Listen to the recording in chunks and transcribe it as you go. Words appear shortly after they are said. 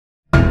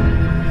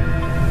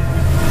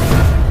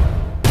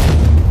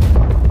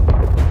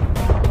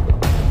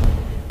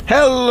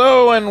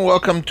Hello and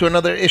welcome to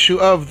another issue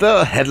of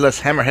the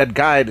Headless Hammerhead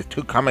Guide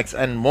to Comics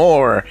and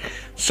More.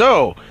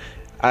 So,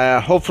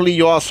 hopefully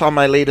you all saw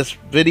my latest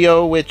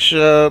video, which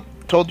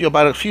told you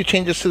about a few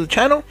changes to the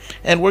channel,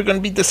 and we're going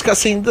to be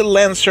discussing the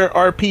Lancer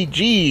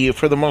RPG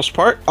for the most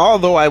part,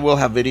 although I will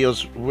have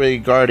videos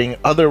regarding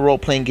other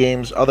role-playing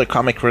games, other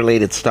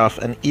comic-related stuff,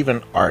 and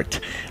even art.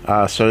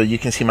 So you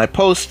can see my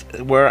post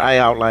where I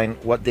outline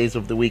what days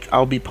of the week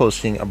I'll be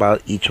posting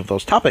about each of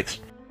those topics.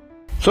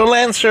 So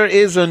Lancer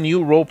is a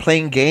new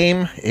role-playing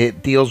game.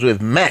 It deals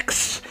with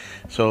mechs,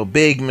 so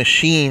big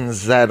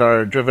machines that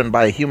are driven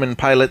by human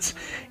pilots,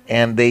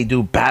 and they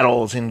do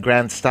battles in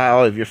grand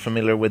style. If you're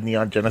familiar with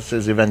Neon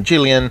Genesis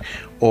Evangelion,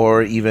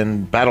 or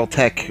even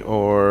Battletech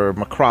or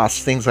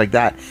Macross, things like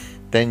that,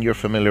 then you're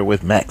familiar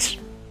with mechs.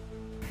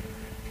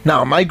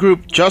 Now, my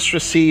group just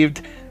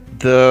received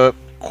the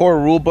core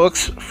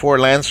rulebooks for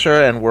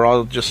Lancer, and we're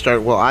all just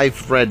start. Well,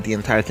 I've read the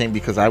entire thing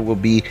because I will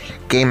be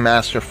game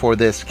master for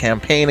this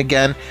campaign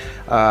again.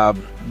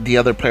 The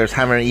other players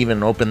haven't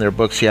even opened their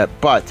books yet,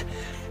 but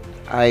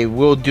I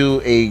will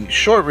do a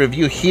short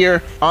review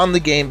here on the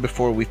game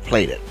before we've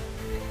played it.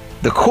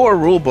 The core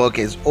rulebook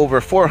is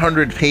over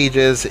 400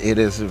 pages. It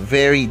is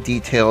very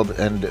detailed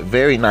and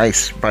very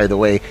nice, by the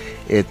way.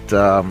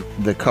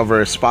 The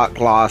cover is spot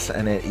gloss,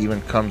 and it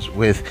even comes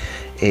with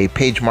a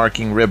page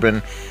marking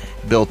ribbon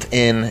built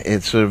in.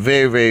 It's a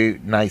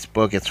very nice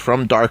book. It's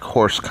from Dark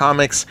Horse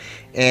Comics,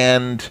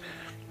 and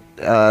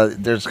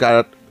there's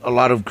got a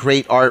lot of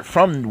great art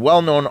from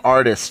well-known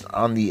artists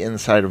on the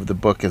inside of the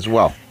book as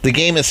well. The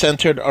game is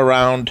centered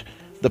around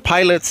the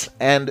pilots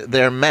and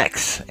their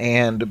mechs,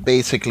 and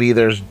basically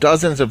there's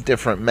dozens of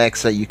different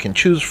mechs that you can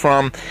choose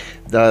from.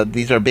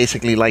 These are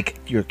basically like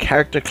your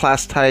character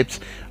class types.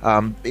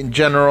 In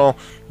general,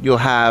 you'll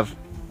have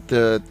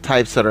the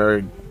types that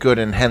are good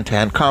in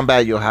hand-to-hand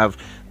combat. You'll have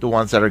the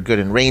ones that are good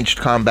in ranged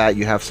combat.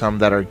 You have some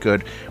that are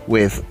good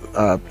with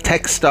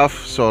tech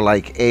stuff, so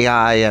like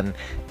AI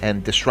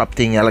and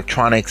disrupting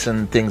electronics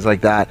and things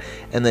like that.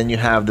 And then you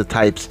have the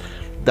types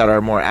that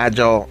are more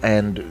agile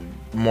and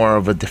more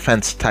of a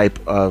defense type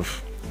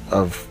of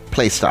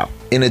playstyle.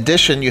 In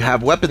addition, you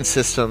have weapon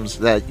systems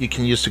that you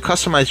can use to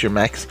customize your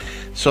mechs,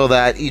 so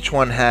that each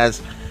one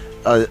has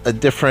a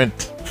different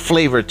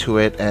flavor to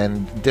it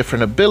and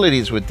different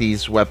abilities with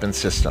these weapon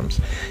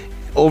systems.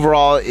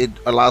 Overall, it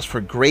allows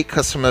for great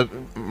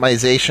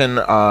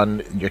customization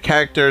on your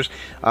characters.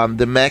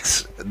 The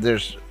mechs,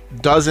 there's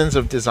dozens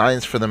of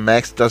designs for the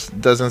mechs,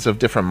 dozens of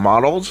different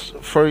models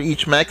for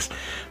each mechs,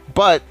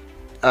 but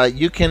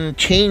you can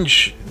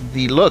change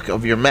the look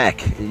of your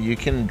mech. You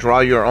can draw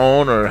your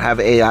own or have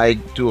AI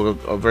do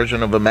a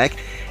version of a mech,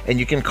 and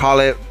you can call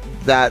it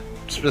that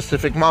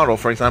specific model.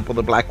 For example,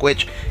 the Black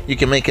Witch, you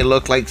can make it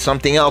look like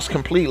something else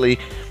completely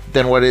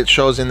than what it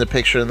shows in the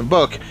picture in the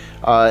book,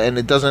 and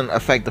it doesn't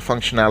affect the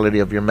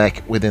functionality of your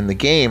mech within the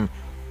game,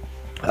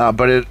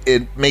 but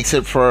it makes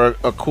it for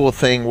a cool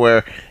thing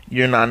where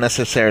you're not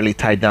necessarily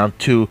tied down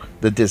to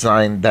the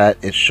design that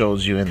it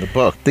shows you in the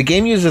book. The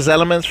game uses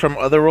elements from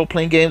other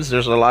role-playing games.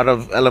 There's a lot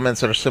of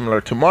elements that are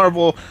similar to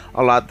Marvel,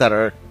 a lot that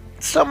are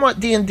somewhat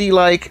D&D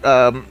like,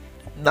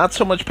 not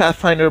so much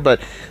Pathfinder,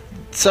 but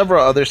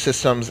several other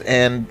systems,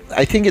 and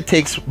I think it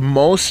takes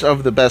most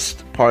of the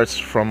best parts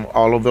from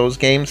all of those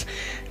games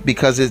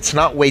because it's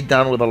not weighed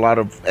down with a lot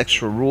of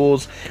extra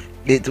rules.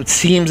 It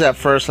seems at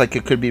first like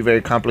it could be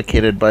very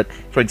complicated, but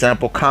for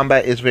example,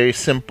 combat is very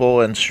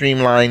simple and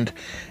streamlined,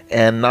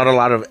 and not a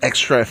lot of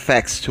extra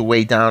effects to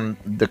weigh down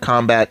the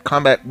combat.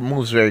 Combat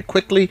moves very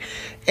quickly,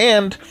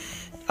 and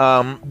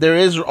there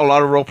is a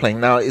lot of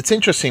role-playing. Now, it's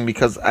interesting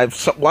because I've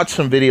watched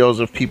some videos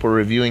of people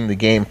reviewing the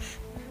game,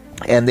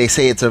 and they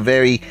say it's a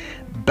very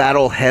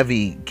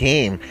battle-heavy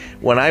game.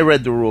 When I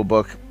read the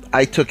rulebook,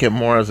 I took it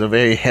more as a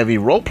very heavy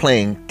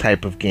role-playing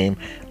type of game,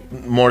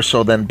 more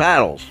so than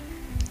battles.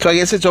 So I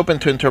guess it's open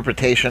to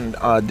interpretation,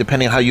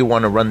 depending on how you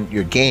want to run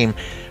your game.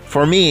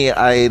 For me,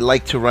 I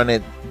like to run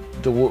it,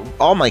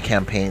 all my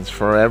campaigns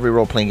for every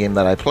role-playing game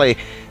that I play,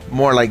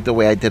 more like the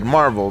way I did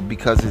Marvel,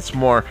 because it's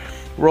more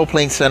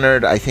role-playing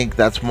centered. I think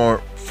that's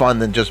more fun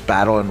than just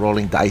battle and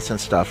rolling dice and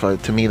stuff.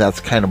 To me, that's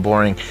kind of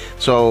boring.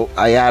 So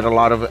I add a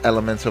lot of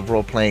elements of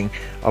role-playing,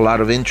 a lot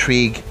of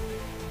intrigue,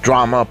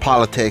 drama,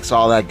 politics,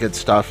 all that good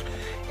stuff,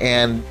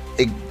 and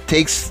it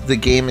takes the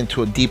game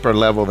into a deeper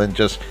level than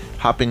just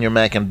hop in your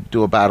mech and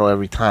do a battle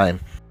every time,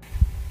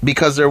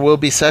 because there will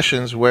be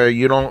sessions where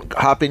you don't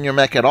hop in your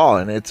mech at all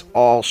and it's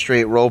all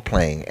straight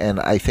role-playing, and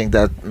I think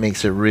that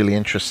makes it really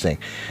interesting.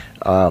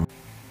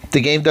 The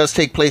game does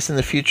take place in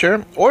the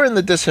future or in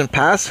the distant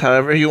past,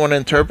 however you want to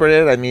interpret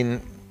it. I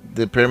mean,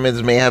 the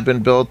pyramids may have been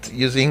built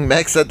using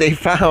mechs that they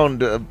found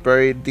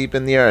buried deep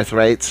in the earth,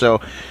 right? So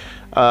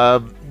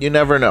you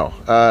never know.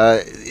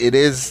 It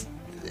is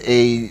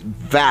a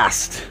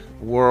vast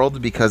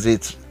world because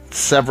it's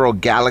several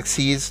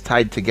galaxies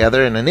tied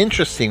together in an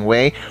interesting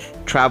way.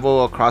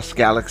 Travel across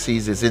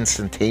galaxies is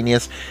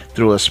instantaneous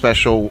through a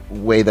special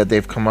way that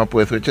they've come up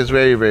with, which is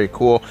very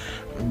cool.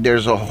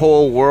 There's a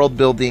whole world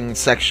building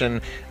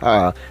section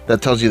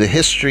that tells you the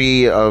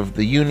history of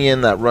the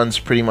Union, that runs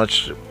pretty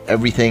much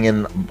everything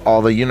in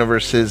all the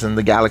universes and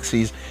the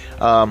galaxies.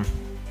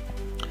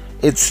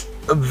 It's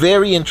a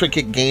very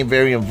intricate game,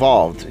 very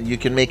involved. You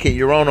can make it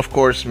your own, of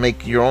course,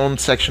 make your own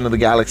section of the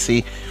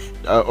galaxy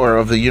or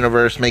of the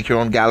universe, make your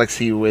own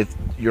galaxy with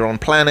your own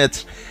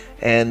planets,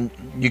 and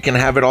you can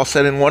have it all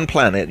set in one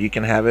planet. You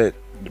can have it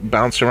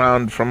bounce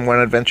around from one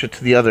adventure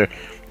to the other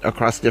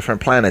across different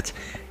planets.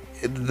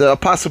 The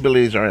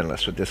possibilities are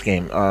endless with this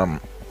game,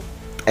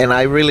 and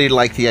I really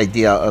like the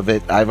idea of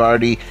it. I've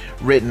already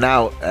written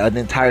out an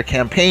entire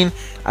campaign.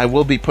 I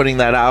will be putting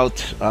that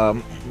out,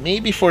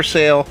 maybe for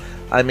sale.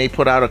 I may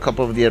put out a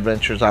couple of the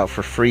adventures out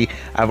for free.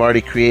 I've already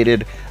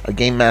created a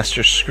Game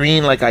Master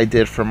screen like I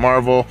did for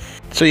Marvel,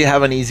 so you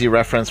have an easy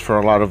reference for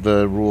a lot of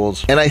the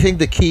rules. And I think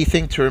the key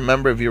thing to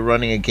remember if you're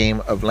running a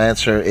game of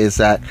Lancer is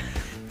that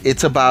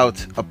it's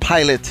about a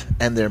pilot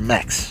and their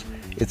mechs.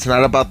 It's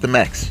not about the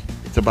mechs.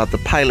 It's about the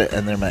pilot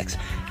and their mechs.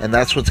 And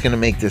that's what's going to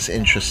make this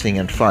interesting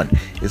and fun.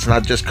 It's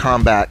not just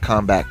combat,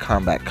 combat,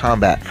 combat,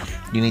 combat.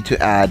 You need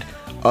to add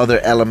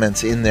other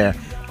elements in there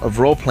of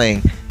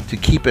role-playing to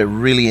keep it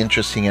really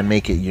interesting and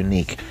make it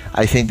unique.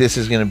 I think this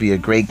is going to be a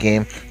great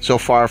game. So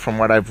far, from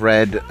what I've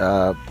read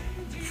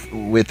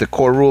with the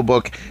core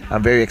rulebook,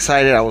 I'm very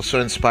excited. I was so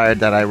inspired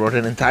that I wrote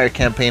an entire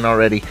campaign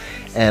already,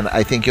 and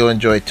I think you'll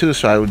enjoy it too,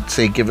 so I would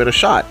say give it a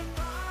shot.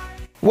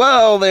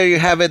 Well, there you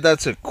have it.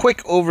 That's a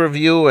quick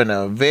overview and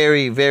a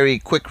very, very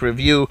quick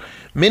review,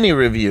 mini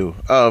review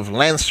of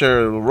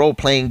Lancer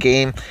role-playing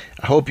game.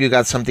 I hope you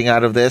got something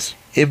out of this.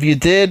 If you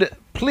did,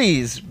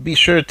 please be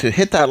sure to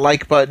hit that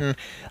like button,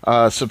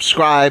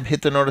 subscribe,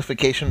 hit the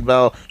notification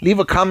bell, leave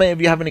a comment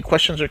if you have any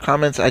questions or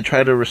comments. I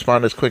try to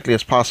respond as quickly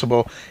as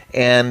possible.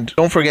 And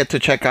don't forget to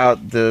check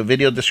out the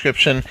video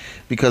description,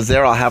 because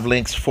there I'll have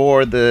links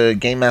for the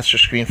Game Master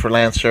screen for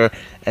Lancer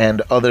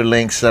and other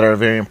links that are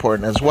very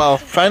important as well.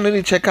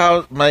 Finally, check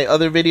out my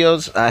other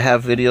videos. I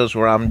have videos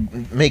where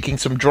I'm making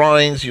some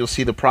drawings. You'll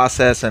see the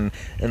process and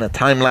in a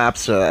time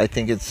lapse. I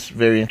think it's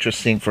very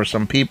interesting for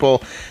some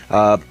people.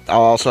 I'll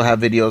also have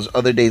videos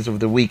other days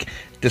of the week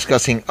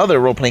discussing other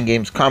role-playing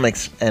games,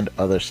 comics, and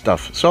other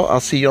stuff. So I'll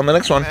see you on the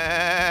next one.